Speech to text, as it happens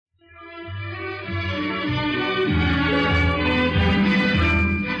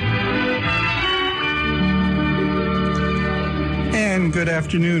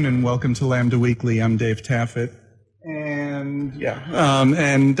afternoon and welcome to Lambda Weekly. I'm Dave Taffet. And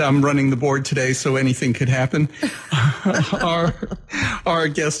and I'm running the board today, so anything could happen. Our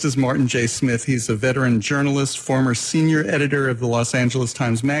guest is Martin J. Smith. He's a veteran journalist, former senior editor of the Los Angeles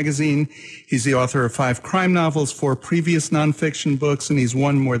Times Magazine. He's the author of 5 crime novels, 4 previous nonfiction books, and he's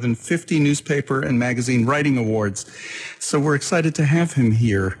won more than 50 newspaper and magazine writing awards. So we're excited to have him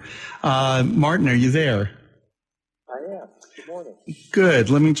here. Martin, are you there? I am. Good morning. Good.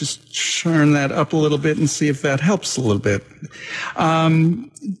 Let me just turn that up a little bit and see if that helps a little bit.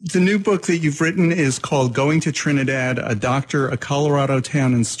 The new book that you've written is called Going to Trinidad, A Doctor, a Colorado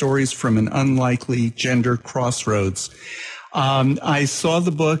Town, and Stories from an Unlikely Gender Crossroads. I saw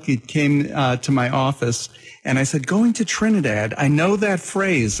the book. It came to my office, and I said, going to Trinidad, I know that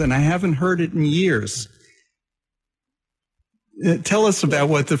phrase, and I haven't heard it in years. Tell us about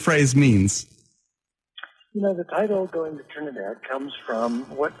what the phrase means. You know, the title, Going to Trinidad, comes from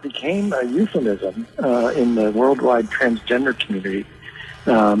what became a euphemism in the worldwide transgender community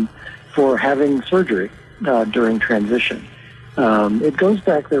for having surgery during transition. It goes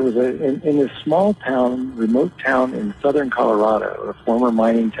back, there was in this small town, remote town in southern Colorado, a former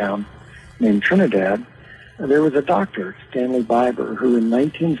mining town named Trinidad, there was a doctor, Stanley Biber, who in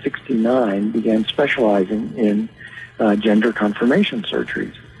 1969 began specializing in gender confirmation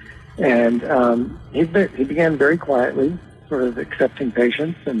surgeries. And he began very quietly, sort of accepting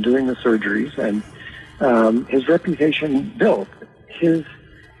patients and doing the surgeries, and his reputation built. He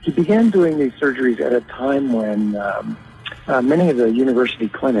began doing these surgeries at a time when many of the university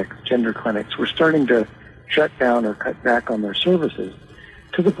clinics, gender clinics, were starting to shut down or cut back on their services,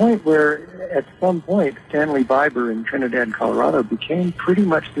 to the point where at some point Stanley Biber in Trinidad, Colorado became pretty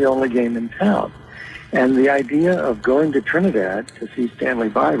much the only game in town. And the idea of going to Trinidad to see Stanley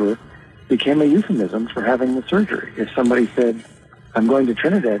Biber became a euphemism for having the surgery. If somebody said, I'm going to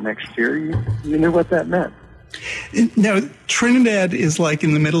Trinidad next year, you knew what that meant. Now, Trinidad is like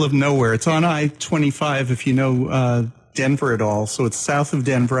in the middle of nowhere. It's on I-25, if you know Denver at all. So it's south of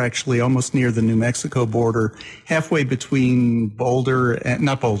Denver, actually, almost near the New Mexico border, halfway between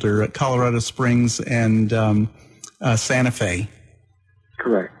Colorado Springs and Santa Fe.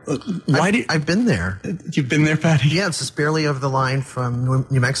 Correct. I've been there. You've been there, Patty? Yeah, it's just barely over the line from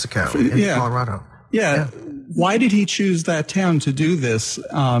New Mexico in Colorado. Yeah. Why did he choose that town to do this?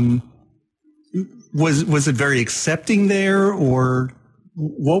 Was it very accepting there, or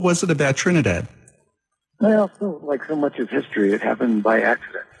what was it about Trinidad? Well, like so much of history, it happened by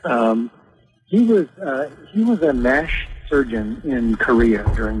accident. He was a MASH surgeon in Korea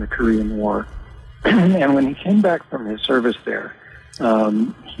during the Korean War, and when he came back from his service there,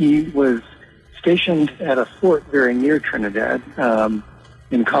 he was stationed at a fort very near Trinidad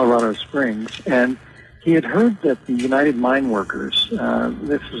in Colorado Springs, and he had heard that the United Mine Workers,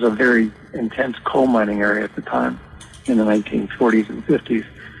 this was a very intense coal mining area at the time in the 1940s and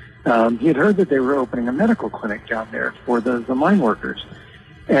 50s, he had heard that they were opening a medical clinic down there for the mine workers,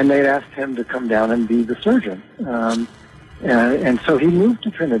 and they'd asked him to come down and be the surgeon. And so he moved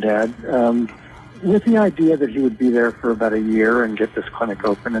to Trinidad with the idea that he would be there for about a year and get this clinic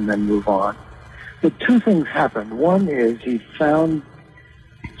open and then move on. But 2 things happened. One is he found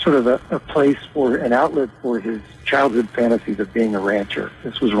sort of a place for an outlet for his childhood fantasies of being a rancher.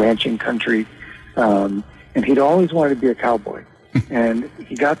 This was ranching country, and he'd always wanted to be a cowboy. And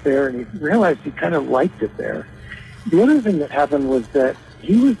he got there and he realized he kind of liked it there. The other thing that happened was that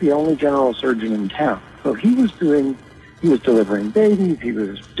he was the only general surgeon in town. So he was delivering babies, he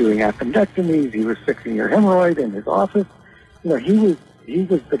was doing appendectomies, he was fixing your hemorrhoid in his office. You know, he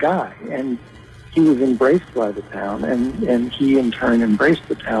was the guy, and he was embraced by the town, and he in turn embraced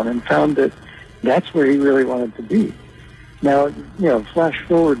the town and found that that's where he really wanted to be. Now, you know, flash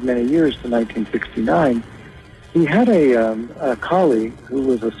forward many years to 1969, he had a colleague who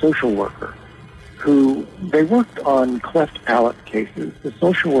was a social worker who, they worked on cleft palate cases. The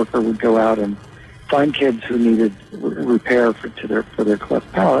social worker would go out and find kids who needed repair for their cleft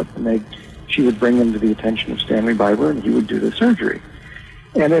palate, and she would bring them to the attention of Stanley Biber, and he would do the surgery.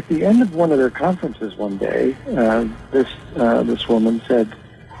 And at the end of one of their conferences one day, this woman said,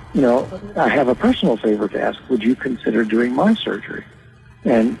 you know, I have a personal favor to ask. Would you consider doing my surgery?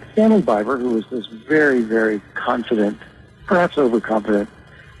 And Stanley Biber, who was this very, very confident, perhaps overconfident,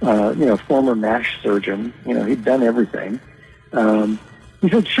 former MASH surgeon, you know, he'd done everything. He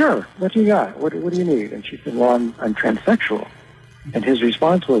said, sure, what do you got? What do you need? And she said, well, I'm transsexual. And his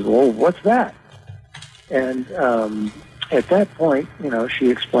response was, well, what's that? And at that point, you know, she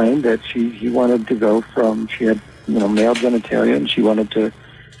explained that he wanted to go from, she had, you know, male genitalia, and she wanted to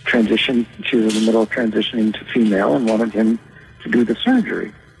transition, she was in the middle of transitioning to female and wanted him to do the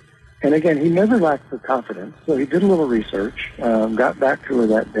surgery. And again, he never lacked for confidence, so he did a little research, got back to her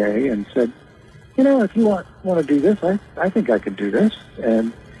that day and said, if you want to do this, I think I could do this.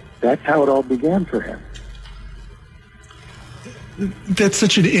 And that's how it all began for him. That's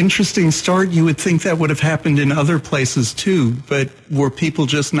such an interesting start. You would think that would have happened in other places too, but were people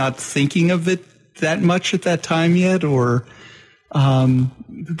just not thinking of it that much at that time yet? Or,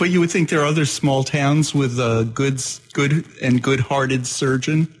 but you would think there are other small towns with a good-hearted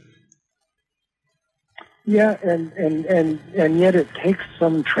surgeon. Yeah, and yet it takes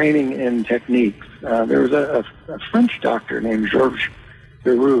some training in techniques. There was a French doctor named Georges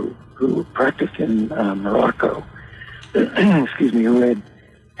Beroux who practiced in Morocco. Excuse me, who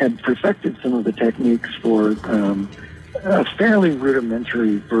had perfected some of the techniques for a fairly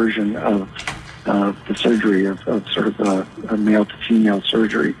rudimentary version of the surgery of sort of a male to female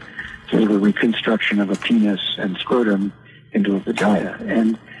surgery, sort of a reconstruction of a penis and scrotum into a vagina.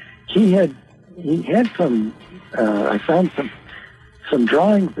 And he had some, I found some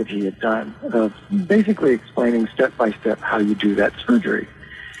drawings that he had done of basically explaining step by step how you do that surgery.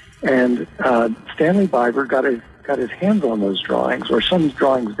 And Stanley Biber got his hands on those drawings, or some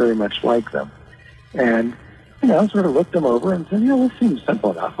drawings very much like them, and sort of looked them over and said, this seems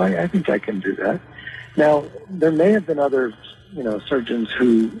simple enough. I think I can do that. Now, there may have been other surgeons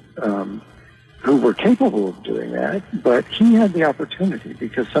who were capable of doing that, but he had the opportunity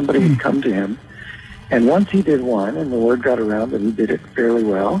because somebody had come to him, and once he did one, and the word got around that he did it fairly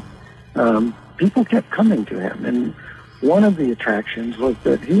well, people kept coming to him, and one of the attractions was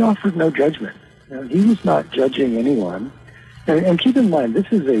that he offered no judgment. He was not judging anyone. And keep in mind, this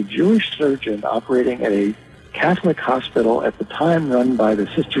is a Jewish surgeon operating at a Catholic hospital at the time run by the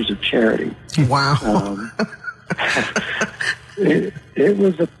Sisters of Charity. Wow. It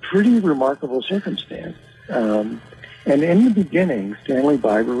was a pretty remarkable circumstance. And in the beginning, Stanley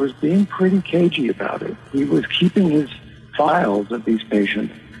Biber was being pretty cagey about it. He was keeping his files of these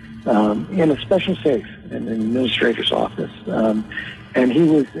patients in a special safe in the administrator's office. And he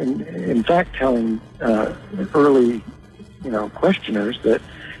was, in fact, telling early, questioners that,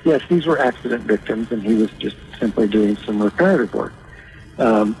 yes, these were accident victims, and he was just simply doing some reparative work.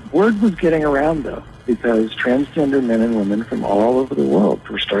 Word was getting around, though, because transgender men and women from all over the world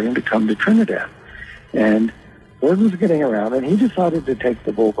were starting to come to Trinidad. And word was getting around, and he decided to take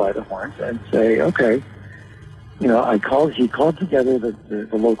the bull by the horns and say, okay, he called together the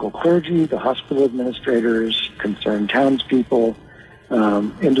local clergy, the hospital administrators, concerned townspeople,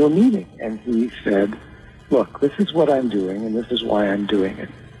 into a meeting, and he said, look, this is what I'm doing, and this is why I'm doing it.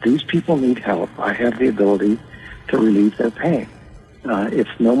 These people need help. I have the ability to relieve their pain. It's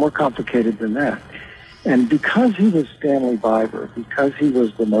no more complicated than that. And because he was Stanley Biber, because he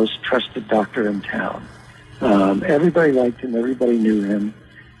was the most trusted doctor in town, everybody liked him, everybody knew him,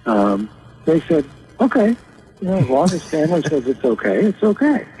 they said, okay, as long as Stanley says it's okay, it's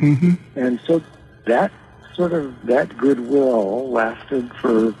okay. Mm-hmm. And so that goodwill lasted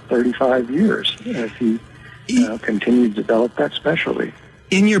for 35 years as he continued to develop that specialty.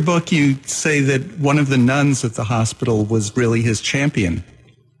 In your book, you say that one of the nuns at the hospital was really his champion.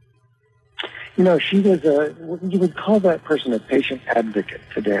 She was you would call that person a patient advocate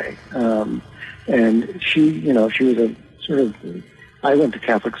today. And she was a sort of, I went to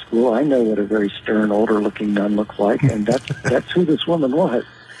Catholic school. I know what a very stern, older-looking nun looks like, and that's who this woman was.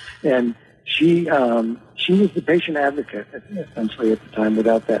 And she was the patient advocate, essentially, at the time,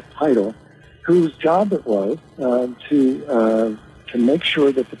 without that title, whose job it was to make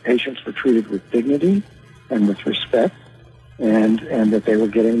sure that the patients were treated with dignity and with respect, and that they were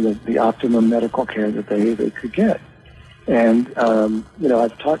getting the optimum medical care that they could get. And,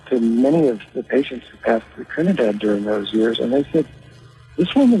 I've talked to many of the patients who passed through Trinidad during those years, and they said,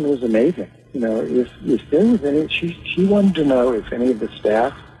 this woman was amazing. If there was any, she wanted to know if any of the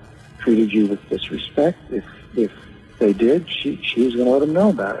staff treated you with disrespect. If they did, she was going to let them know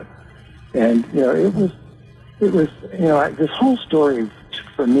about it. And, it was, this whole story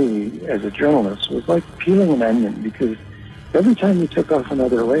for me as a journalist was like peeling an onion, because every time you took off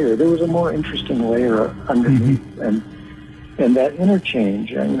another layer, there was a more interesting layer underneath. Mm-hmm. And that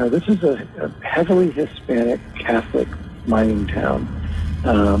interchange, this is a heavily Hispanic Catholic mining town,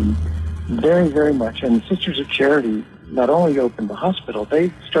 very, very much. And the Sisters of Charity not only opened the hospital,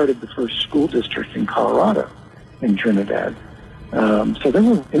 they started the first school district in Colorado, in Trinidad. So they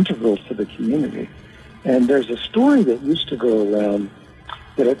were integral to the community. And there's a story that used to go around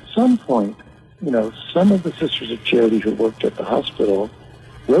that at some point, some of the Sisters of Charity who worked at the hospital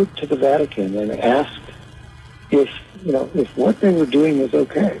wrote to the Vatican and asked if what they were doing was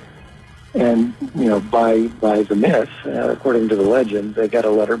okay. And, by the myth, according to the legend, they got a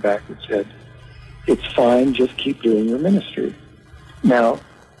letter back that said, "It's fine, just keep doing your ministry." Now,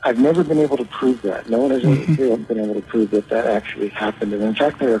 I've never been able to prove that. No one has ever been able to prove that actually happened. And in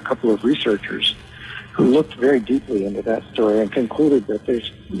fact, there are a couple of researchers who looked very deeply into that story and concluded that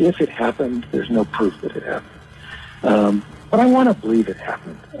if it happened, there's no proof that it happened. But I want to believe it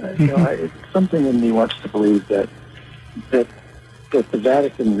happened. It's something in me wants to believe that the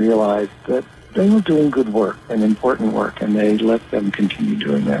Vatican realized that they were doing good work and important work, and they let them continue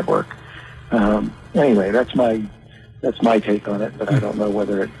doing that work. Anyway, that's my take on it, but I don't know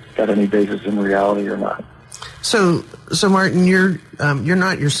whether it's got any basis in reality or not. So Martin, you're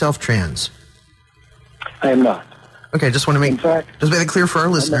not yourself trans. I am not. Okay, just want to make it clear for our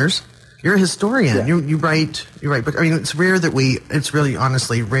listeners. You're a historian. Yeah. You write books. I mean, it's really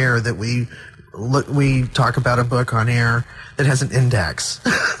honestly rare that we talk about a book on air that has an index.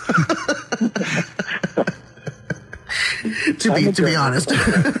 to be honest.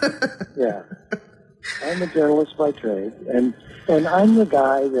 Yeah. I'm a journalist by trade, and I'm the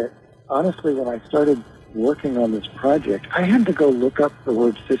guy that, honestly, when I started working on this project, I had to go look up the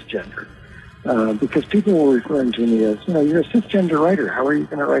word cisgender, because people were referring to me as, you're a cisgender writer. How are you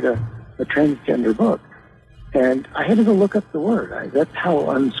going to write a transgender book? And I had to go look up the word. That's how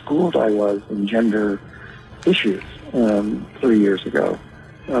unschooled I was in gender issues 3 years ago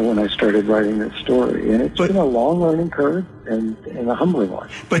when I started writing this story. And it's been a long learning curve and a humbling one.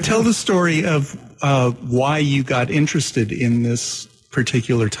 But tell the story of why you got interested in this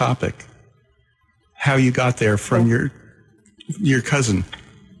particular topic, how you got there from your cousin.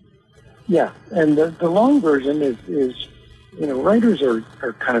 Yeah, and the long version is writers are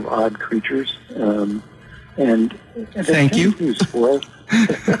kind of odd creatures, and thank you. To squirrel,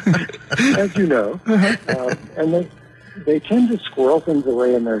 as you know, and they tend to squirrel things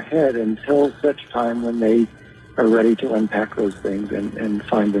away in their head until such time when they are ready to unpack those things and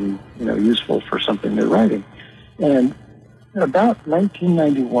find them, useful for something they're writing. And about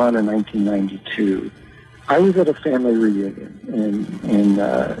 1991 or 1992, I was at a family reunion in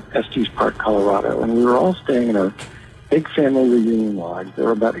Estes Park, Colorado, and we were all staying in a big family reunion lodge. There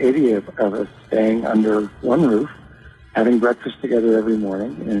were about 80 of us staying under one roof, having breakfast together every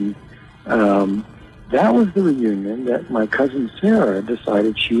morning. And that was the reunion that my cousin Sarah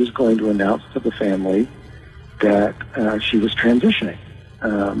decided she was going to announce to the family that she was transitioning.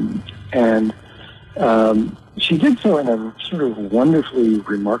 And she did so in a sort of wonderfully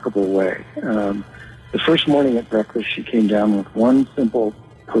remarkable way. The first morning at breakfast, she came down with one simple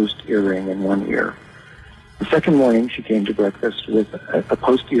post earring in one ear. The second morning, she came to breakfast with a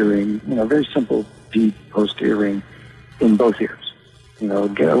post earring, very simple, deep post earring in both ears. It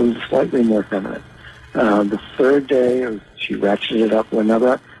was slightly more feminine. The third day, she ratcheted it up.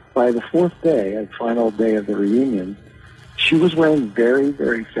 By the fourth day, the final day of the reunion, she was wearing very,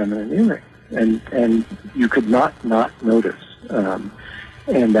 very feminine earrings, and you could not notice.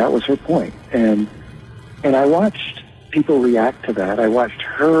 And that was her point. And I watched people react to that. I watched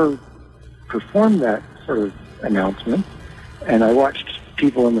her perform that sort of announcement, and I watched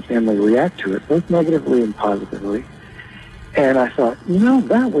people in the family react to it, both negatively and positively. And I thought,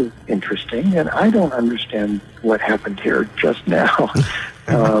 that was interesting, and I don't understand what happened here just now.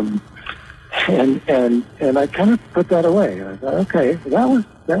 And I kind of put that away. And I thought, okay, that was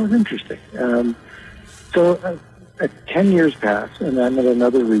interesting. So 10 years passed, and I'm at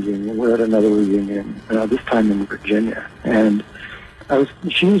another reunion. We're at another reunion, this time in Virginia. And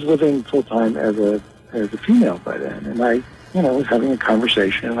she was living full time as a female by then, and I was having a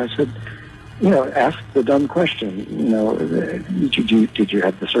conversation, and I said, ask the dumb question. Did you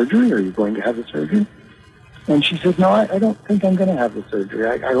have the surgery? Are you going to have the surgery? And she said, no, I don't think I'm going to have the surgery.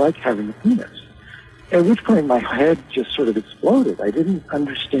 I like having a penis. At which point my head just sort of exploded. I didn't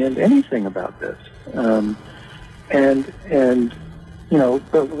understand anything about this.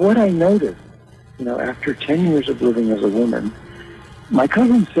 But what I noticed, after 10 years of living as a woman, my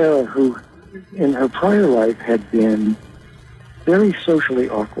cousin Sarah, who in her prior life had been very socially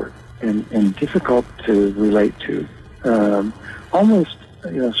awkward and difficult to relate to, almost,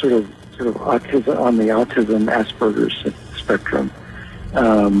 sort of autism, on the autism Asperger's spectrum.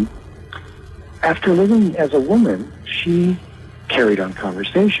 After living as a woman, she carried on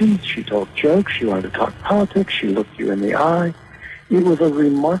conversations, she told jokes, she wanted to talk politics, she looked you in the eye. It was a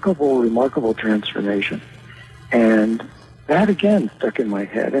remarkable, remarkable transformation. And that again stuck in my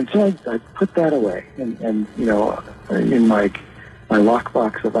head. And so I put that away and in my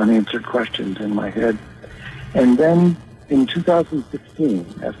lockbox of unanswered questions in my head. And then in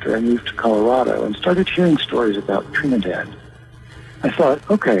 2016, after I moved to Colorado and started hearing stories about Trinidad, I thought,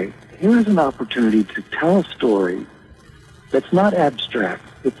 okay, here is an opportunity to tell a story that's not abstract.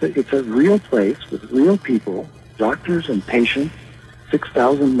 It's a real place with real people, doctors and patients,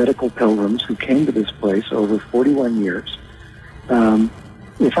 6,000 medical pilgrims who came to this place over 41 years.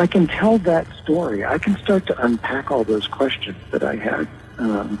 If I can tell that story, I can start to unpack all those questions that I had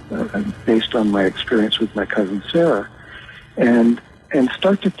based on my experience with my cousin Sarah, and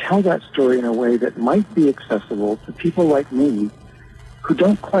start to tell that story in a way that might be accessible to people like me who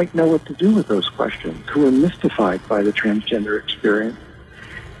don't quite know what to do with those questions, who are mystified by the transgender experience.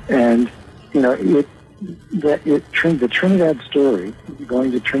 And, you know, the Trinidad story,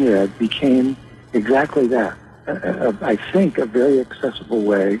 going to Trinidad, became exactly that. I think a very accessible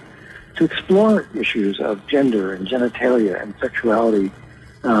way to explore issues of gender and genitalia and sexuality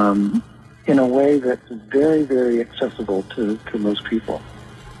in a way that's very, very accessible to most people.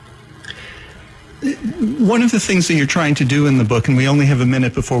 One of the things that you're trying to do in the book, and we only have a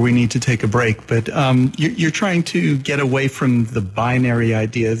minute before we need to take a break, but you're trying to get away from the binary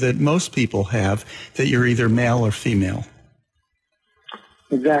idea that most people have, that you're either male or female.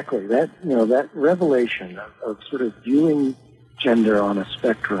 Exactly. That revelation of sort of viewing gender on a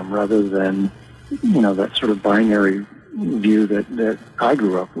spectrum rather than, that sort of binary view that I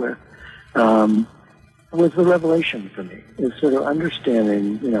grew up with, was the revelation for me. Is sort of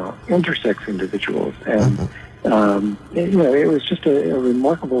understanding, intersex individuals. And, it was just a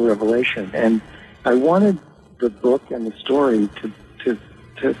remarkable revelation. And I wanted the book and the story to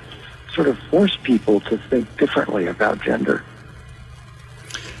sort of force people to think differently about gender.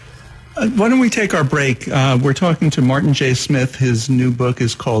 Why don't we take our break? We're talking to Martin J. Smith. His new book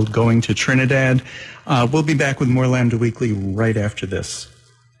is called Going to Trinidad. We'll be back with more Lambda Weekly right after this.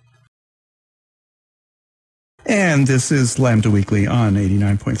 And this is Lambda Weekly on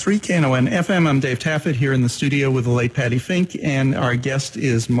 89.3 KNON FM. I'm Dave Taffet here in the studio with the late Patty Fink, and our guest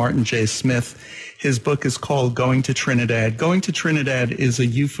is Martin J. Smith. His book is called Going to Trinidad. Going to Trinidad is a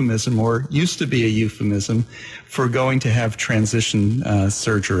euphemism, or used to be a euphemism, for going to have transition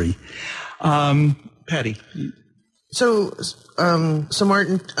surgery. Patty. So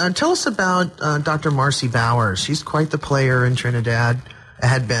Martin, tell us about Dr. Marcy Bowers. She's quite the player in Trinidad,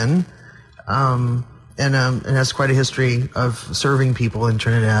 had been. And has quite a history of serving people in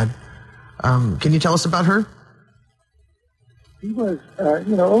Trinidad. Can you tell us about her? He was,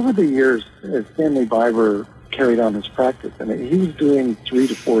 over the years, as Stanley Biber carried on his practice, and he was doing 3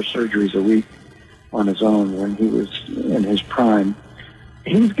 to 4 surgeries a week on his own when he was in his prime.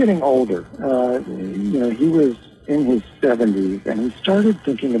 He was getting older. He was in his 70s, and he started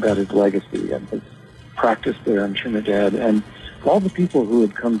thinking about his legacy and his practice there in Trinidad, and all the people who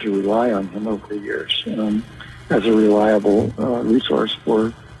had come to rely on him over the years as a reliable resource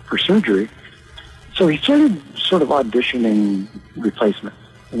for surgery. So he started sort of auditioning replacements.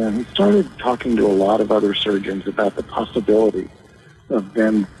 He started talking to a lot of other surgeons about the possibility of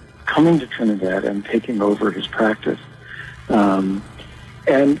them coming to Trinidad and taking over his practice. And he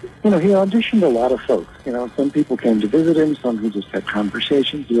auditioned a lot of folks. Some people came to visit him, some he just had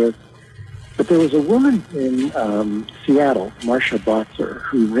conversations with. But there was a woman in Seattle, Marcia Botzer,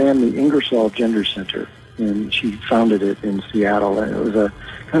 who ran the Ingersoll Gender Center, and she founded it in Seattle. And it was a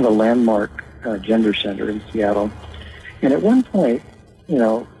kind of a landmark gender center in Seattle. And at one point,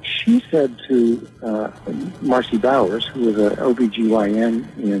 she said to Marcy Bowers, who was an OBGYN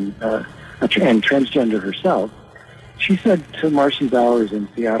and transgender herself, she said to Marcy Bowers in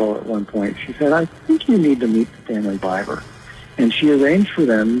Seattle at one point, she said, "I think you need to meet Stanley Biber." And she arranged for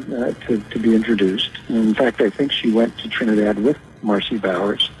them to be introduced. And in fact, I think she went to Trinidad with Marcy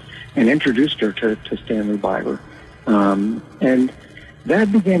Bowers and introduced her to Stanley Biber. And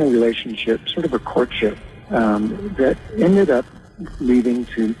that began a relationship, sort of a courtship, that ended up leading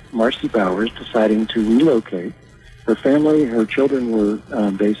to Marcy Bowers deciding to relocate. Her family, her children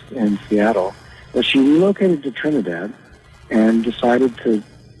were based in Seattle. But she relocated to Trinidad and decided to,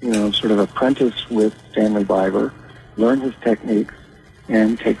 sort of apprentice with Stanley Biber, learn his techniques,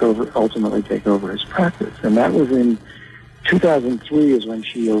 and ultimately take over his practice. And that was in 2003 is when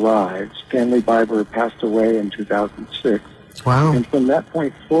she arrived. Stanley Biber passed away in 2006. Wow. And from that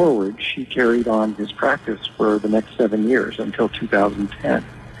point forward, she carried on his practice for the next 7 years until 2010.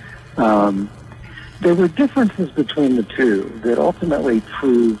 There were differences between the two that ultimately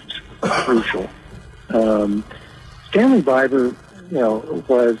proved crucial. Stanley Biber,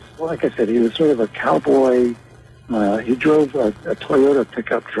 was, like I said, he was sort of a cowboy. He drove a Toyota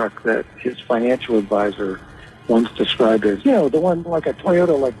pickup truck that his financial advisor once described as, the one like a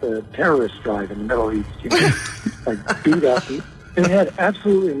Toyota like the terrorists drive in the Middle East, like beat up. And he had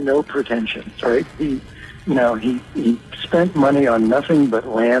absolutely no pretensions, right? He he spent money on nothing but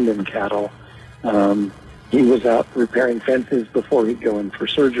land and cattle. He was out repairing fences before he'd go in for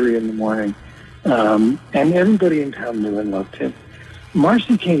surgery in the morning. And everybody in town knew and loved him.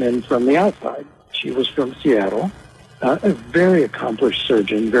 Marcy came in from the outside. She was from Seattle, a very accomplished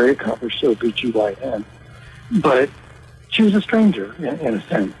surgeon, very accomplished OB/GYN. But she was a stranger, in a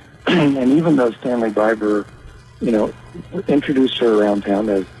sense. And even though Stanley Biber, introduced her around town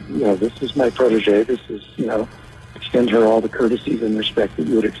as, this is my protege, this is, extend her all the courtesies and respect that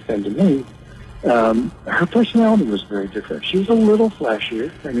you would extend to me, her personality was very different. She was a little flashier.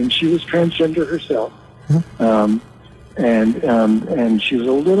 I mean, she was transgender herself. And she was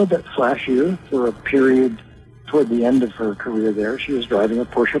a little bit flashier for a period toward the end of her career there. She was driving a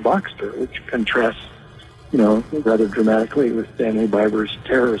Porsche Boxster, which contrasts, rather dramatically with Stanley Biber's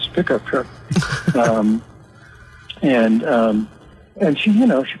terrorist pickup truck. And she,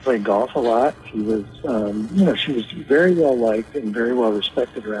 she played golf a lot. She was, she was very well liked and very well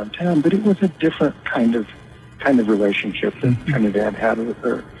respected around town, but it was a different kind of relationship that Trinidad had with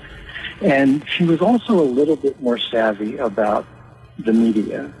her. And she was also a little bit more savvy about the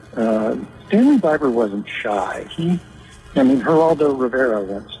media. Stanley Biber wasn't shy. Geraldo Rivera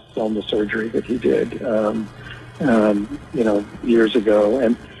once filmed a surgery that he did, years ago.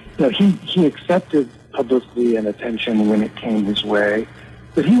 And, he accepted publicity and attention when it came his way,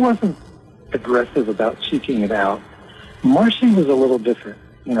 but he wasn't aggressive about seeking it out. Marcy was a little different.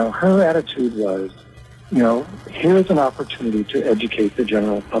 Her attitude was, here's an opportunity to educate the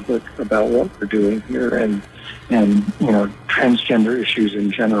general public about what we're doing here and transgender issues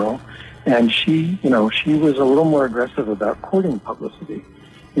in general. And she was a little more aggressive about courting publicity.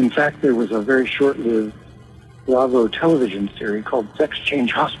 In fact, there was a very short-lived Bravo television series called Sex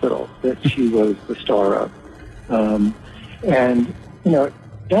Change Hospital that she was the star of.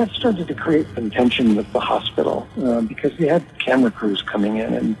 That started to create some tension with the hospital because we had camera crews coming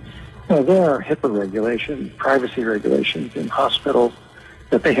in, and there are HIPAA regulations, privacy regulations in hospitals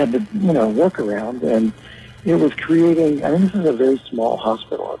that they had to work around, and it was creating. This is a very small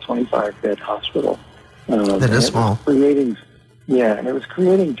hospital, a 25-bed hospital. That is small. And it was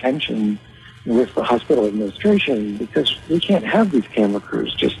creating tension with the hospital administration because we can't have these camera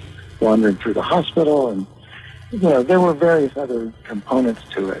crews just wandering through the hospital, and there were various other components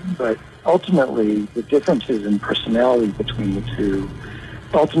to it, but ultimately the differences in personality between the two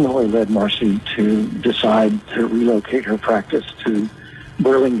ultimately led Marcy to decide to relocate her practice to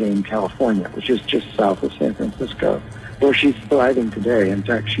Burlingame, California, which is just south of San Francisco, where she's thriving today. In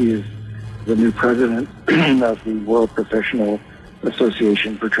fact, she is the new president of the World Professional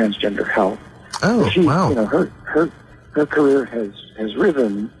Association for Transgender Health. Oh, wow. Her career has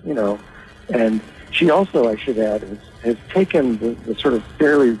risen, and she also, I should add, has taken the sort of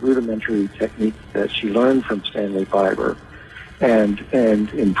fairly rudimentary techniques that she learned from Stanley Biber and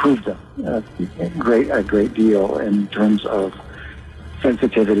improved them a great deal in terms of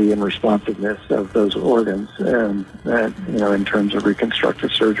sensitivity and responsiveness of those organs, and in terms of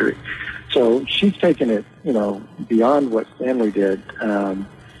reconstructive surgery. So she's taken it, beyond what Stanley did,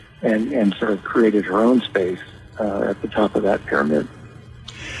 and sort of created her own space at the top of that pyramid.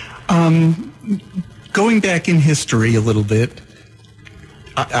 Going back in history a little bit,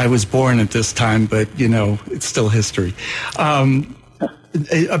 I was born at this time, but, it's still history. About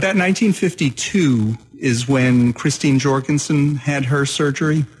 1952 is when Christine Jorgensen had her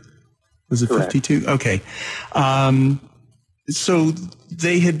surgery. Was it 52? Okay. So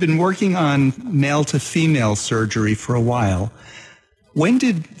they had been working on male-to-female surgery for a while. When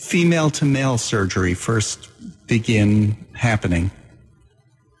did female-to-male surgery first begin happening?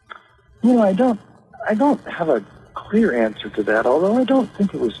 I don't have a clear answer to that, although I don't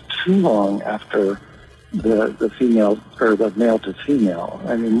think it was too long after the female or the male-to-female.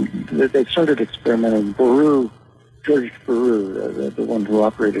 They started experimenting. George Beru, the one who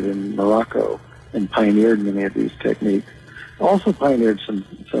operated in Morocco and pioneered many of these techniques, also pioneered some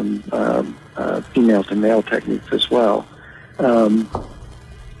female-to-male techniques as well. In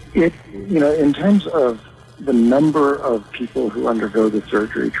terms of the number of people who undergo the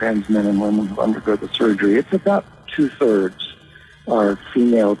surgery, trans men and women who undergo the surgery, it's about 2/3 are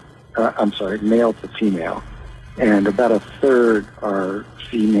male to female, and about 1/3 are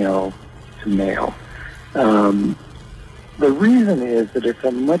female to male. The reason is that it's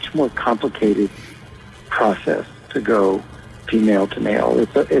a much more complicated process to go female to male.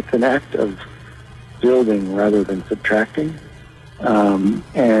 It's an act of building rather than subtracting,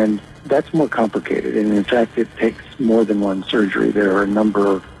 and that's more complicated. And in fact, it takes more than one surgery. There are a number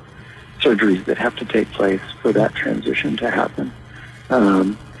of surgeries that have to take place for that transition to happen.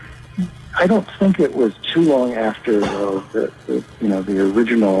 I don't think it was too long after the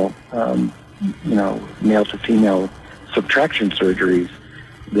original male to female subtraction surgeries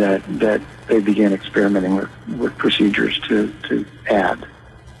that they began experimenting with procedures to add.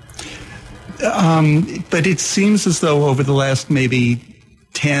 But it seems as though over the last maybe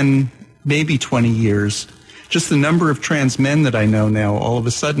 10, maybe 20 years, just the number of trans men that I know now all of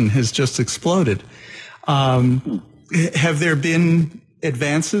a sudden has just exploded. Have there been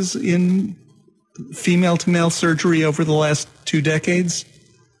advances in female-to-male surgery over the last 2 decades?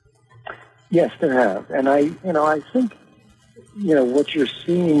 Yes, there have. And I think, what you're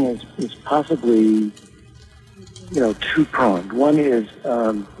seeing is possibly, two-pronged. One is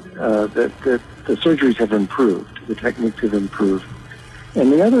that the surgeries have improved, the techniques have improved.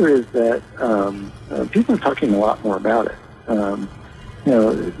 And the other is that people are talking a lot more about it.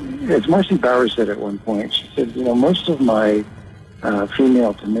 As Marcy Bowers said at one point, she said, most of my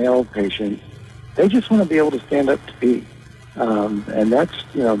female-to-male patients, they just want to be able to stand up to pee. And that's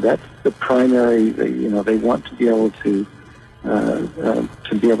the primary, they want to be able to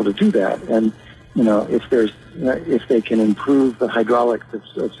do that. And, if they can improve the hydraulics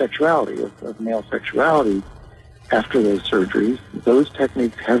of sexuality, of male sexuality after those surgeries, those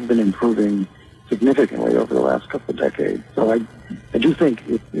techniques have been improving significantly over the last couple of decades. So I do think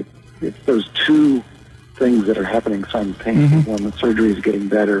it's those two things that are happening simultaneously. Mm-hmm. One, the surgery is getting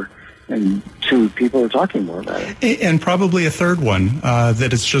better, and two, people are talking more about it. And probably a third one,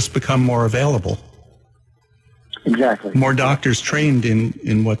 that it's just become more available. Exactly. More doctors trained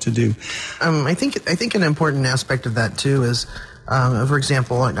in what to do. I think an important aspect of that too is, for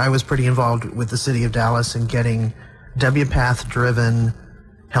example, I was pretty involved with the city of Dallas in getting WPATH-driven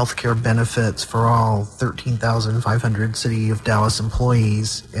healthcare benefits for all 13,500 City of Dallas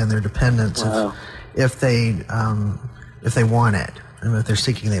employees and their dependents. Wow. If they want it, and if they're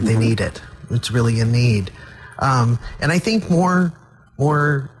seeking it, they need it. It's really a need. And I think more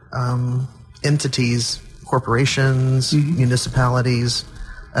entities, corporations, municipalities,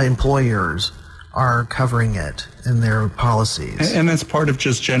 employers are covering it in their policies. And that's part of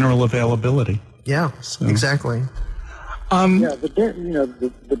just general availability. Yeah, so. Exactly. I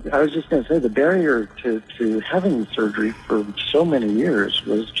was just going to say the barrier to having surgery for so many years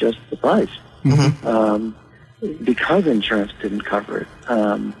was just the price. Mm-hmm. Because insurance didn't cover it.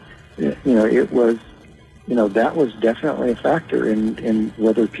 It was, that was definitely a factor in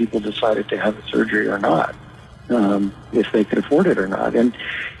whether people decided to have the surgery or not, if they could afford it or not. And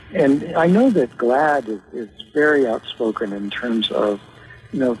I know that GLAAD is very outspoken in terms of,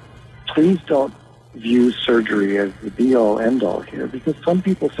 please don't view surgery as the be-all, end-all here, because some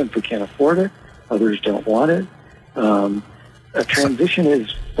people simply can't afford it, others don't want it. A transition is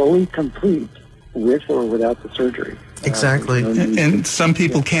fully complete with or without the surgery. Exactly. And some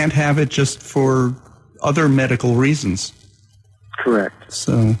people can't have it just for other medical reasons. Correct.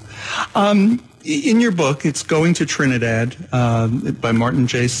 So, in your book, it's Going to Trinidad, by Martin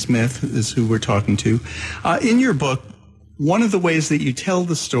J. Smith is who we're talking to. In your book, one of the ways that you tell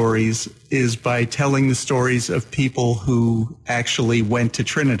the stories is by telling the stories of people who actually went to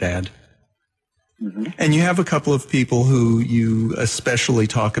Trinidad. Mm-hmm. And you have a couple of people who you especially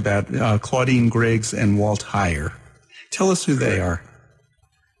talk about, Claudine Griggs and Walt Heyer. Tell us who they are.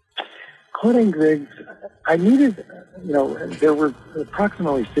 Claudine Griggs, I needed, there were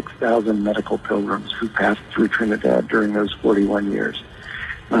approximately 6,000 medical pilgrims who passed through Trinidad during those 41 years.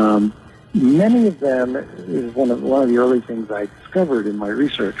 Many of them, is one of the early things I discovered in my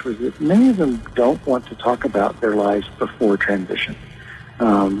research, was that many of them don't want to talk about their lives before transition.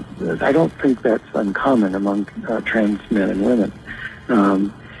 I don't think that's uncommon among trans men and women.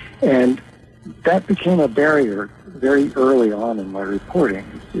 And that became a barrier very early on in my reporting,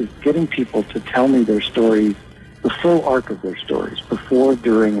 is getting people to tell me their stories, the full arc of their stories, before,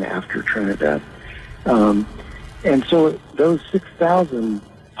 during, and after Trinidad. And so those 6,000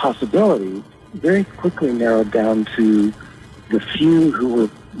 possibilities very quickly narrowed down to the few who were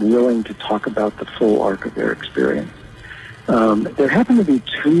willing to talk about the full arc of their experience. There happened to be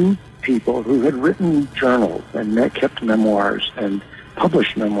two people who had written journals and kept memoirs and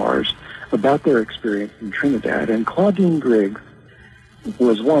published memoirs about their experience in Trinidad, and Claudine Griggs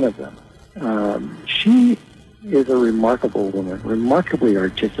was one of them. She is a remarkable woman, remarkably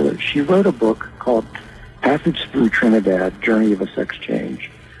articulate. She wrote a book called Passage Through Trinidad, Journey of a Sex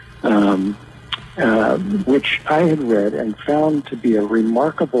Change, which I had read and found to be a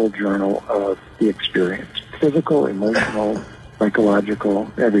remarkable journal of the experience, physical, emotional,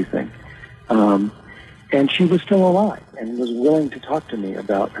 psychological, everything. And she was still alive and was willing to talk to me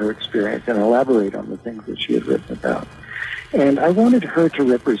about her experience and elaborate on the things that she had written about. And I wanted her to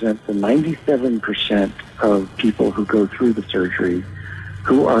represent the 97% of people who go through the surgery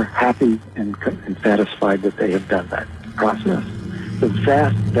who are happy and satisfied that they have done that process. The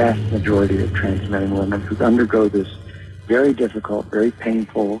vast, vast majority of trans men and women who undergo this very difficult, very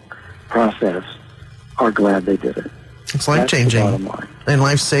painful process are glad they did it. It's life-changing and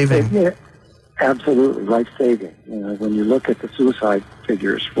life-saving. Yeah, absolutely, life-saving. You know, when you look at the suicide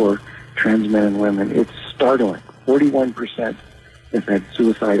figures for trans men and women, it's startling. 41% have had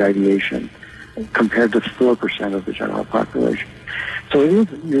suicide ideation compared to 4% of the general population. So it is,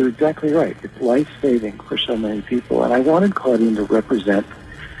 you're exactly right. It's life-saving for so many people. And I wanted Claudine to represent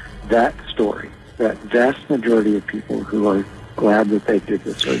that story, that vast majority of people who are glad that they did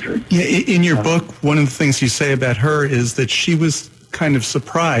the surgery. Yeah, in your book, one of the things you say about her is that she was kind of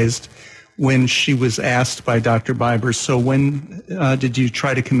surprised when she was asked by Dr. Biber, so when did you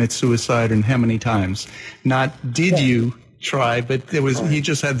try to commit suicide and how many times? Not did you try, but there was he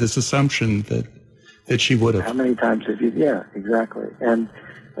just had this assumption that she would have. How many times have you? Yeah, exactly. And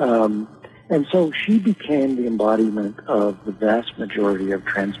so she became the embodiment of the vast majority of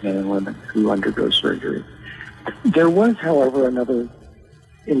trans men and women who undergo surgery. There was, however, another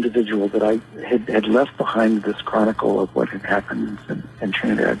individual that I had left behind this chronicle of what had happened in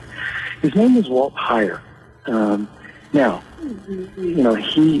Trinidad. His name was Walt Heyer. Now, you know,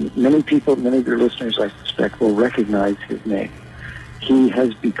 many of your listeners, I suspect, will recognize his name. He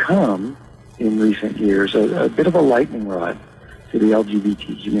has become, in recent years, a bit of a lightning rod to the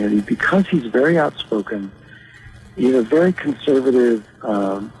LGBT community because he's very outspoken. He's a very conservative,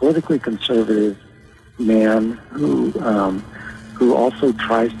 politically conservative man who also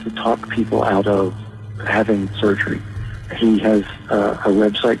tries to talk people out of having surgery. He has a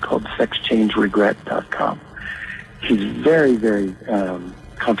website called sexchangeregret.com. He's very, very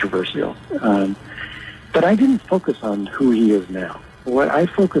controversial. But I didn't focus on who he is now. What I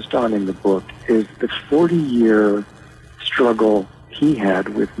focused on in the book is the 40-year struggle he had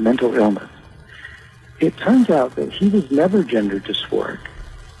with mental illness. It turns out that he was never gender dysphoric.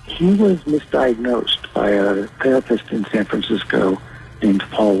 He was misdiagnosed by a therapist in San Francisco named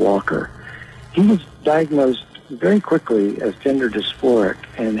Paul Walker. He was diagnosed very quickly as gender dysphoric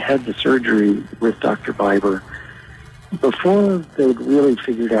and had the surgery with Dr. Biber before they'd really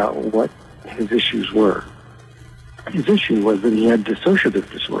figured out what his issues were. His issue was that he had dissociative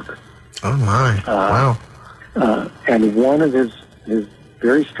disorder. Oh, my. Wow. And one of his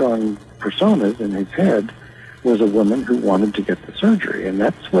very strong personas in his head was a woman who wanted to get the surgery, and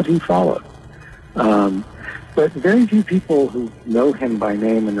that's what he followed. But very few people who know him by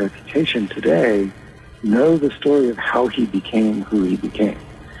name and reputation today know the story of how he became who he became.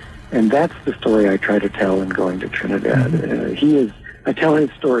 And that's the story I try to tell in Going to Trinidad. I tell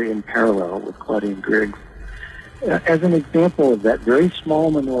his story in parallel with Claudine Griggs as an example of that very small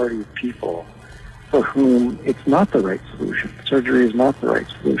minority of people for whom it's not the right solution. Surgery is not the right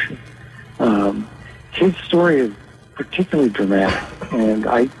solution. His story is particularly dramatic, and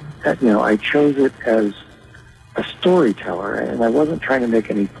I chose it as a storyteller, and I wasn't trying to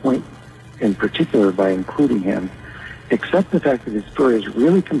make any point in particular by including him, except the fact that his story is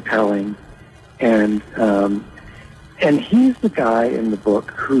really compelling, and he's the guy in the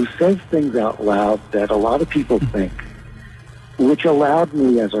book who says things out loud that a lot of people think, which allowed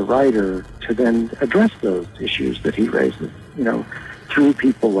me as a writer to then address those issues that he raises, through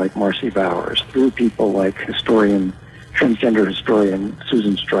people like Marcy Bowers, through people like transgender historian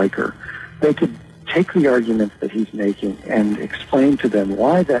Susan Stryker. They could take the arguments that he's making and explain to them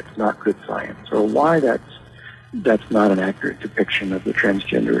why that's not good science or why that's not an accurate depiction of the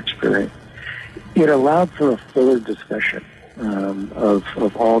transgender experience. It allowed for a fuller discussion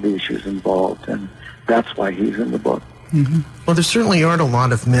of all the issues involved, and that's why he's in the book. Mm-hmm. Well, there certainly aren't a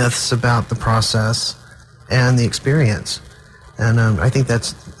lot of myths about the process and the experience. And I think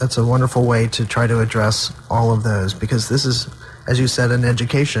that's a wonderful way to try to address all of those, because this is, as you said, an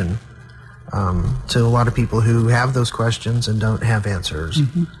education to a lot of people who have those questions and don't have answers.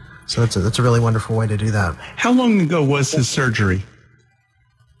 Mm-hmm. So that's a really wonderful way to do that. How long ago was his surgery?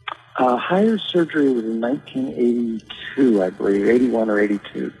 Heyer's surgery was in 1982, I believe, 81 or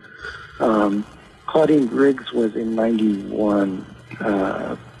 82. Claudine Griggs was in 91,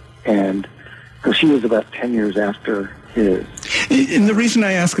 and so she was about 10 years after his. And the reason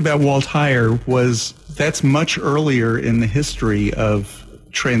I ask about Walt Heyer was that's much earlier in the history of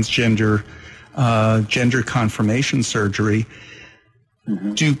transgender gender confirmation surgery.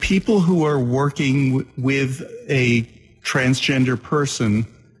 Mm-hmm. Do people who are working with a transgender person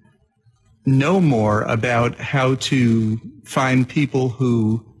know more about how to find people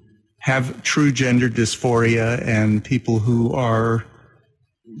who have true gender dysphoria and people who are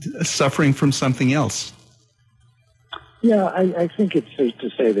suffering from something else? Yeah, I think it's safe to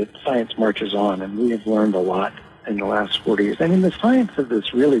say that science marches on, and we have learned a lot in the last 40 years. I mean, the science of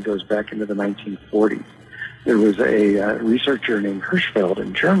this really goes back into the 1940s. There was a researcher named Hirschfeld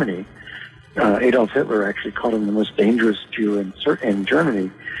in Germany. Adolf Hitler actually called him the most dangerous Jew in Germany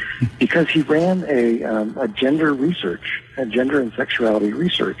because he ran a gender and sexuality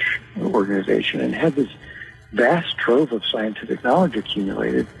research organization and had this vast trove of scientific knowledge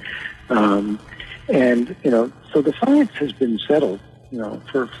accumulated. And, so the science has been settled,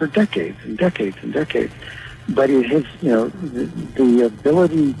 for decades and decades and decades. But it has, the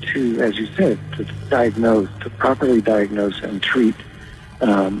ability to, as you said, to properly diagnose and treat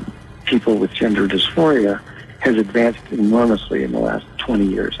people with gender dysphoria has advanced enormously in the last 20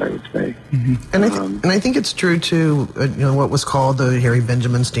 years, I would say. Mm-hmm. And I think it's true too. What was called the Harry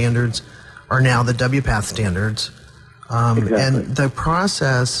Benjamin standards are now the WPATH standards, exactly. And the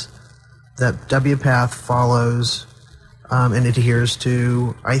process that WPATH follows and adheres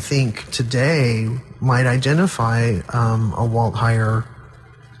to, I think today might identify a Walt Heyer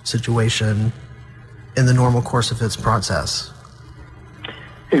situation in the normal course of its process.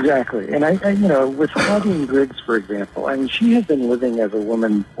 Exactly. And I with Claudine Griggs, for example, I mean, she had been living as a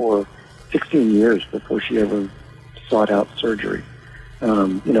woman for 16 years before she ever sought out surgery. The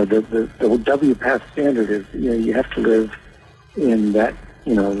WPATH standard is, you have to live in that,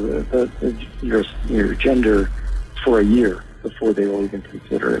 your gender for a year before they will even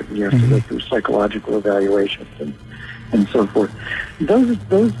consider it. You have to go through psychological evaluations and so forth.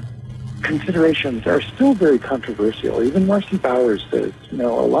 Those considerations are still very controversial. Even Marcy Bowers says, a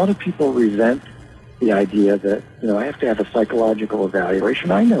lot of people resent the idea that, I have to have a psychological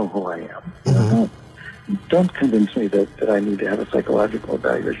evaluation. I know who I am. Mm-hmm. Don't convince me that I need to have a psychological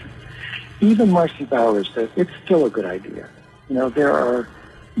evaluation. Even Marcy Bowers says it's still a good idea. There are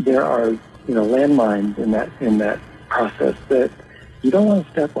landmines in that process that you don't want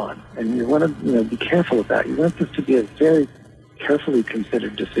to step on, and you want to be careful of that. You want this to be a very carefully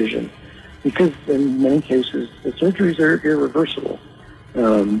considered decision, because in many cases the surgeries are irreversible,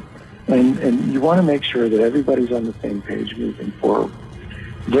 and you want to make sure that everybody's on the same page moving forward.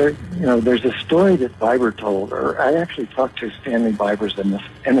 There's a story that Biber told, or I actually talked to Stanley Biber's an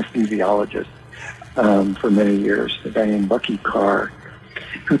anesthesiologist for many years, a guy named Bucky Carr,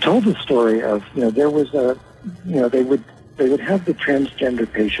 who told the story of, there was they would have the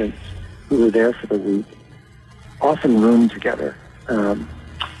transgender patients who were there for the week often room together.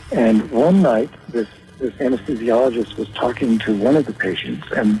 And one night, this anesthesiologist was talking to one of the patients,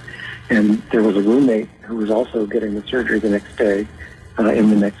 and there was a roommate who was also getting the surgery the next day in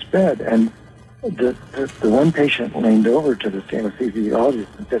the next bed. And the one patient leaned over to this anesthesiologist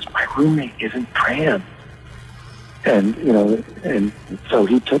and says, "My roommate isn't trans." And so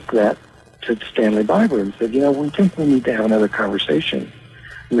he took that to Stanley Biber and said, we think we need to have another conversation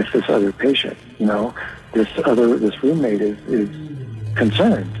with this other patient. This roommate is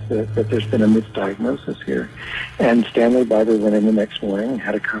concerned that there's been a misdiagnosis here. And Stanley Biber went in the next morning and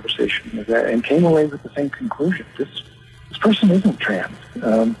had a conversation with that and came away with the same conclusion. This person isn't trans.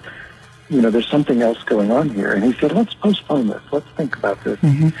 There's something else going on here. And he said, let's postpone this. Let's think about this.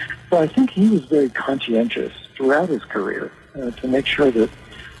 Mm-hmm. So I think he was very conscientious throughout his career to make sure that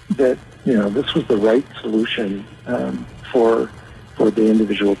this was the right solution for the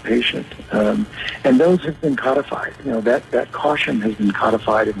individual patient. And those have been codified. That caution has been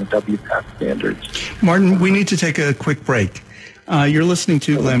codified in the WPATH standards. Martin, we need to take a quick break. You're listening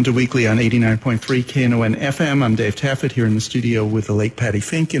to Lambda Weekly on 89.3 KNON FM. I'm Dave Taffet here in the studio with the late Patty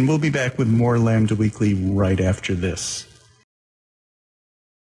Fink, and we'll be back with more Lambda Weekly right after this.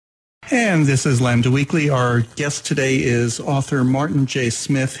 And this is Lambda Weekly. Our guest today is author Martin J.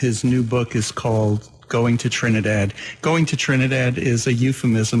 Smith. His new book is called Going to Trinidad. Going to Trinidad is a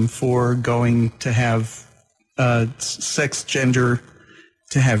euphemism for going to have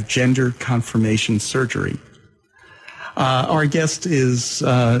gender confirmation surgery. Our guest is,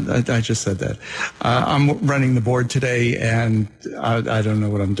 I just said that. I'm running the board today, and I don't know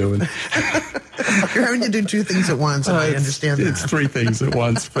what I'm doing. You're having to do two things at once, and I understand that. It's three things at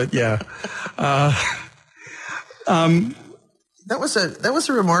once, but yeah. That was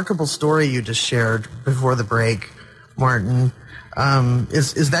a remarkable story you just shared before the break, Martin.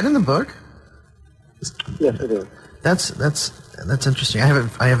 Is that in the book? Yes, it is. That's interesting.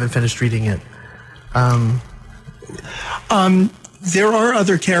 I haven't finished reading it. There are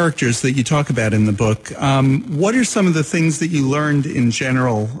other characters that you talk about in the book. What are some of the things that you learned in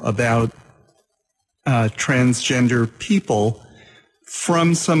general about transgender people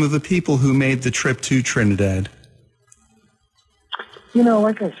from some of the people who made the trip to Trinidad?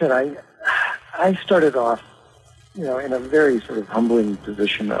 Like I said, I started off, in a very sort of humbling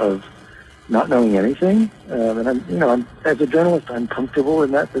position of not knowing anything. And I'm as a journalist, I'm comfortable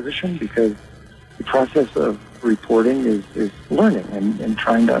in that position because the process of reporting is learning and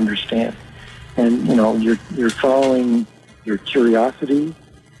trying to understand. And, you're following your curiosity,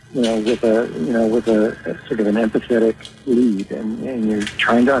 with a sort of an empathetic lead, and you're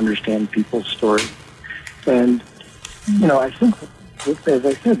trying to understand people's stories. And, I think, as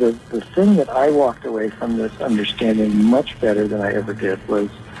I said, the thing that I walked away from this understanding much better than I ever did was,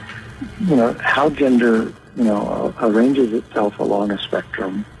 how gender, arranges itself along a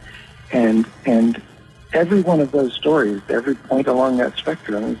spectrum. And every one of those stories, every point along that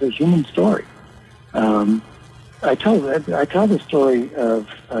spectrum is a human story. I tell the story of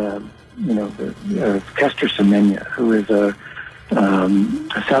Caster Semenya, who is a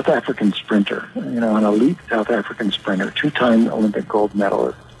South African sprinter, an elite South African sprinter, 2-time Olympic gold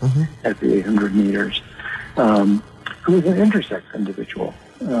medalist at the 800 meters, who is an intersex individual.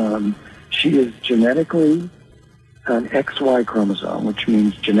 She is genetically an XY chromosome, which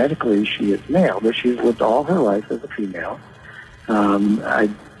means genetically she is male, but she's lived all her life as a female. I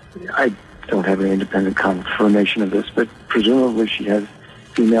don't have any independent confirmation of this, but presumably she has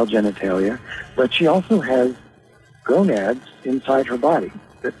female genitalia. But she also has gonads inside her body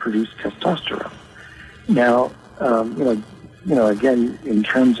that produce testosterone. Now, again, in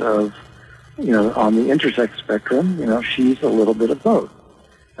terms of, on the intersex spectrum, she's a little bit of both.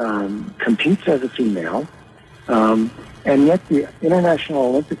 Competes as a female, and yet the International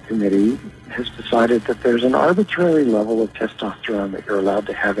Olympic Committee has decided that there's an arbitrary level of testosterone that you're allowed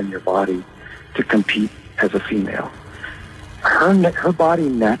to have in your body to compete as a female. Her body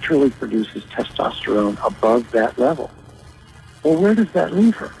naturally produces testosterone above that level. Well, where does that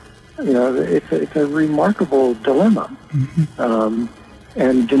leave her? It's a remarkable dilemma,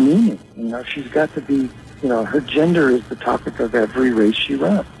 and demeaning. She's got to be, her gender is the topic of every race she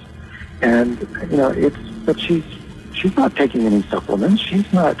runs. And, but she's not taking any supplements.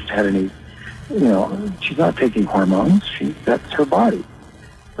 She's not had any, she's not taking hormones. That's her body.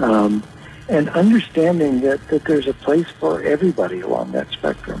 And understanding that there's a place for everybody along that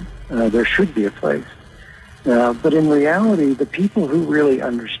spectrum. There should be a place. But in reality, the people who really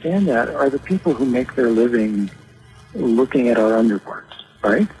understand that are the people who make their living looking at our underparts,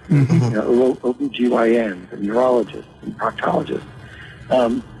 right? OBGYNs and neurologists and proctologists.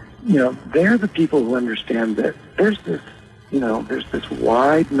 They're the people who understand that there's this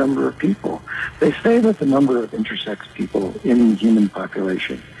wide number of people. They say that the number of intersex people in the human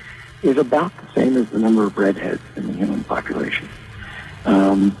population is about the same as the number of redheads in the human population.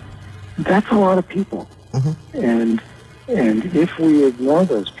 That's a lot of people. And if we ignore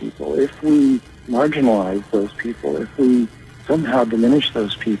those people, if we marginalize those people, if we somehow diminish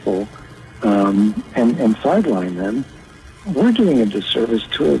those people and sideline them, we're doing a disservice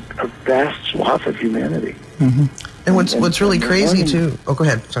to a vast swath of humanity. And what's really crazy too? Oh, go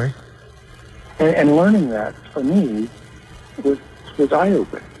ahead. Sorry. And learning that for me was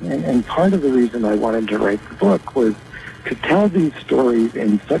eye-opening. And part of the reason I wanted to write the book was to tell these stories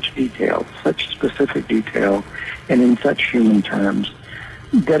in such detail, such specific detail, and in such human terms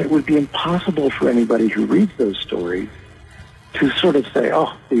that it would be impossible for anybody who reads those stories to sort of say,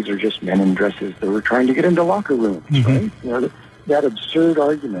 oh, these are just men in dresses that were trying to get into locker rooms, right? That absurd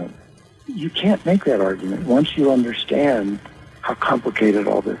argument. You can't make that argument once you understand how complicated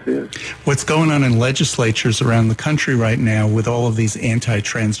all this is. What's going on in legislatures around the country right now with all of these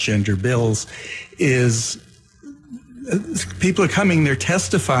anti-transgender bills is people are coming, they're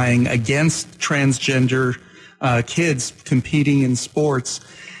testifying against transgender kids competing in sports.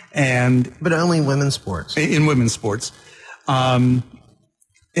 But only in women's sports. In women's sports. And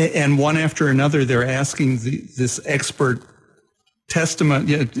one after another, they're asking this expert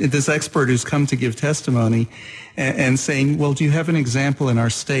testimony, this expert who's come to give testimony and saying, well, do you have an example in our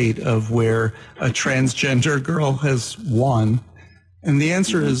state of where a transgender girl has won? And the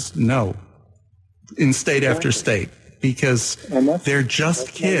answer is no, in state after state, because they're just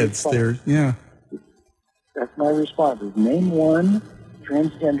kids. That's my response is name one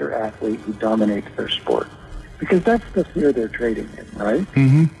transgender athlete who dominates their sport. Because that's the fear they're trading in, right?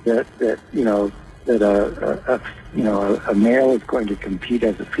 That a male is going to compete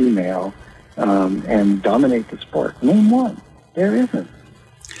as a female and dominate the sport. Name one. There isn't.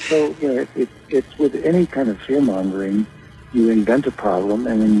 So it's with any kind of fear mongering, you invent a problem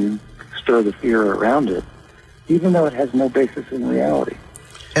and then you stir the fear around it, even though it has no basis in reality.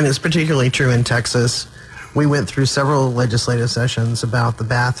 And it's particularly true in Texas, We went through several legislative sessions about the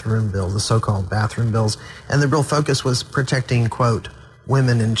bathroom bill, the so-called bathroom bills, and the real focus was protecting, quote,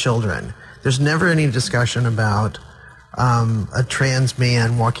 women and children. There's never any discussion about a trans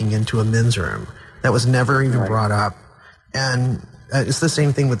man walking into a men's room. That was never even brought up. And it's the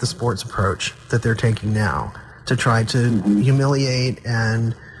same thing with the sports approach that they're taking now to try to humiliate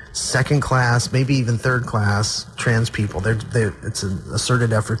and second class, maybe even third class trans people. It's an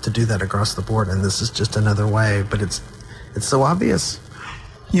asserted effort to do that across the board, and this is just another way. But it's so obvious.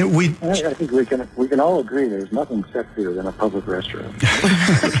 You know, I think we can all agree there's nothing sexier than a public restroom.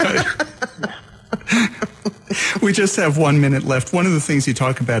 We just have 1 minute left. One of the things you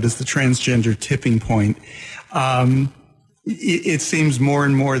talk about is the transgender tipping point. It seems more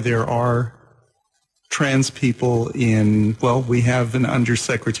and more there are trans people we have an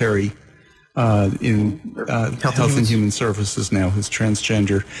undersecretary in Health and Human Services now who's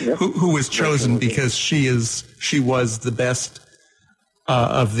transgender, who was chosen because she was the best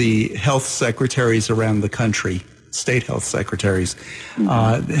of the health secretaries around the country, state health secretaries,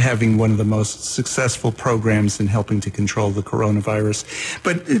 having one of the most successful programs in helping to control the coronavirus.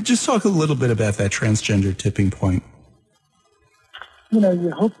 But just talk a little bit about that transgender tipping point. You know,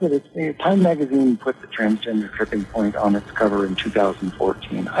 you hope that Time Magazine put the transgender tipping point on its cover in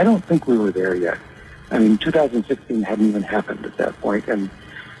 2014. I don't think we were there yet. I mean, 2016 hadn't even happened at that point, and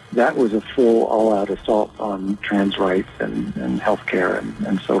that was a full, all-out assault on trans rights and healthcare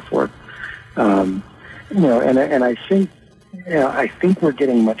and so forth. You know, and I think we're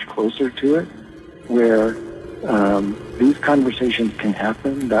getting much closer to it, where these conversations can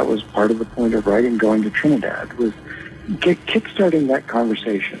happen. That was part of the point of writing Going to Trinidad, was kickstarting that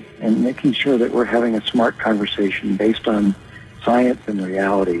conversation and making sure that we're having a smart conversation based on science and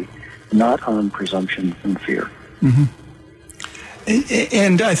reality, not on presumptions and fear. Mm-hmm.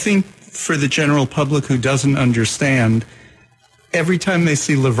 And I think for the general public who doesn't understand, every time they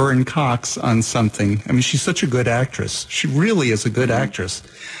see Laverne Cox on something, I mean, she's such a good actress. She really is a good actress,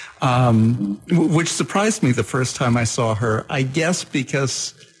 which surprised me the first time I saw her, I guess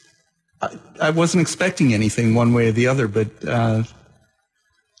because I wasn't expecting anything one way or the other, but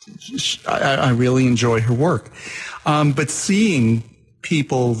I really enjoy her work. But seeing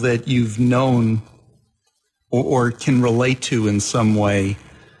people that you've known or can relate to in some way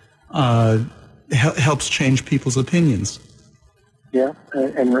helps change people's opinions. Yeah,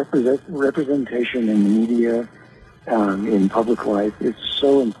 and representation in the media, in public life is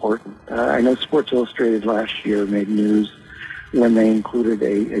so important. I know Sports Illustrated last year made news when they included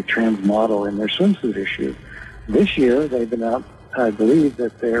a trans model in their swimsuit issue. This year, they've been out, I believe,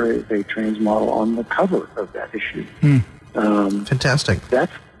 that there is a trans model on the cover of that issue. Fantastic.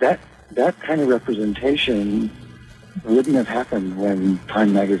 That kind of representation wouldn't have happened when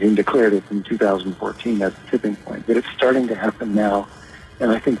Time Magazine declared it in 2014 as a tipping point, but it's starting to happen now,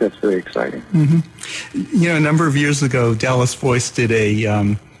 and I think that's very exciting. Mm-hmm. You know, a number of years ago, Dallas Voice did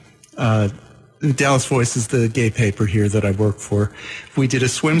Dallas Voice is the gay paper here that I work for. We did a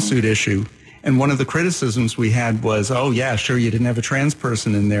swimsuit issue, and one of the criticisms we had was, oh, yeah, sure, you didn't have a trans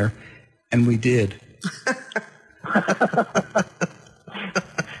person in there, and we did.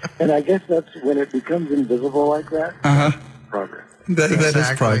 And I guess that's when it becomes invisible like that. Progress. That is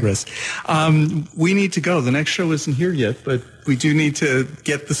progress. We need to go. The next show isn't here yet, but we do need to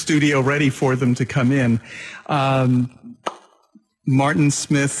get the studio ready for them to come in. Martin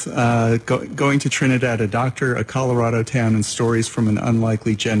Smith, Going to Trinidad, a Doctor, a Colorado Town, and Stories from an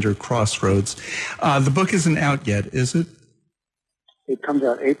Unlikely Gender Crossroads. The book isn't out yet, is it? It comes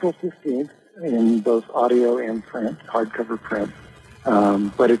out April 15th in both audio and print, hardcover print.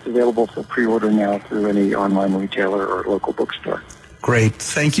 But it's available for pre-order now through any online retailer or local bookstore. Great.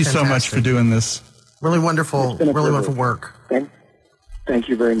 Thank you so much for doing this. Really wonderful. Really wonderful work. Thank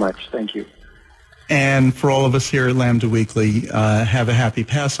you very much. Thank you. And for all of us here at Lambda Weekly, have a happy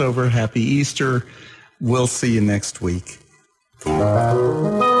Passover, happy Easter. We'll see you next week.